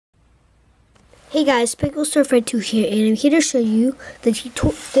Hey guys, Pickle Surfer 2 here, and I'm here to show you the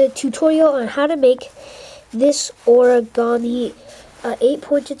tutorial on how to make this origami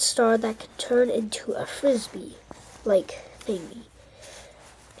 8-pointed star that can turn into a frisbee like thingy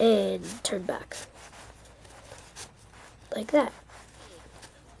and turn back like that.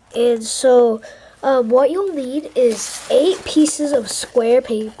 And so what you'll need is 8 pieces of square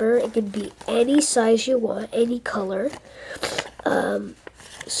paper. It can be any size you want, any color.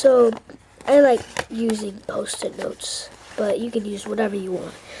 So I like using post-it notes, but you can use whatever you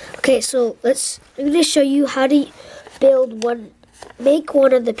want. Okay, so I'm going to show you how to make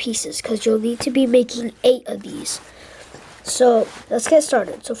one of the pieces, because you'll need to be making 8 of these. So let's get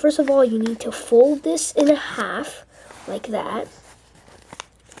started. So first of all, you need to fold this in half like that.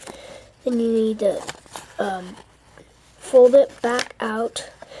 Then you need to fold it back out.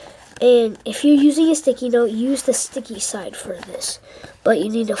 And if you're using a sticky note, use the sticky side for this. But you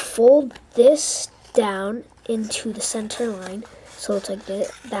need to fold this down into the center line, so it's like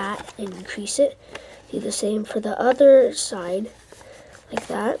that, and increase it. Do the same for the other side, like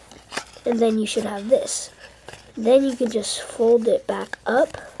that. And then you should have this. Then you can just fold it back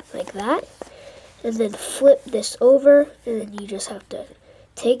up, like that. And then flip this over, and then you just have to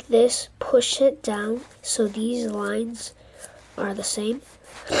take this, push it down, so these lines are the same.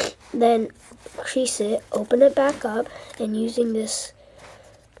 Then crease it, open it back up, and using this,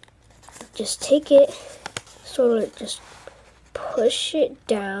 just take it, sort of just push it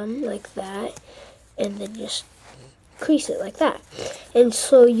down like that, and then just crease it like that. And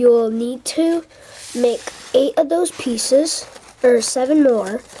so you'll need to make 8 of those pieces, or 7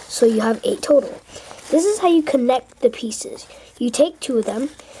 more, so you have 8 total. This is how you connect the pieces. You take 2 of them,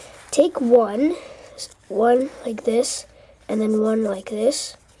 take one like this, and then one like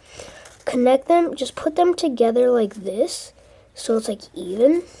this. Connect them, just put them together like this, so it's like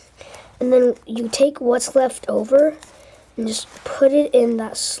even. And then you take what's left over and just put it in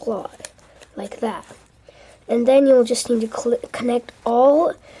that slot, like that. And then you'll just need to connect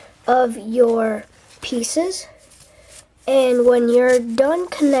all of your pieces. And when you're done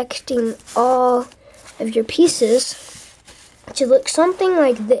connecting all of your pieces, it should look something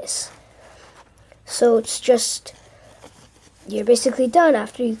like this. So it's just, you're basically done.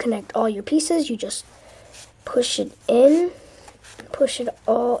 After you connect all your pieces, you just push it in, push it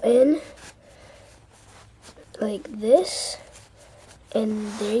all in like this, and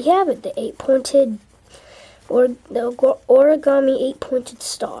there you have it, the 8-pointed or the origami 8-pointed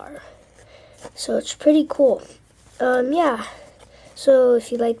star. So it's pretty cool. Yeah. So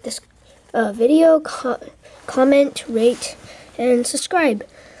if you like this video, comment, rate, and subscribe.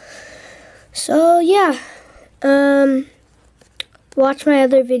 So yeah. Watch my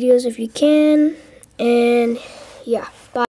other videos if you can, and yeah.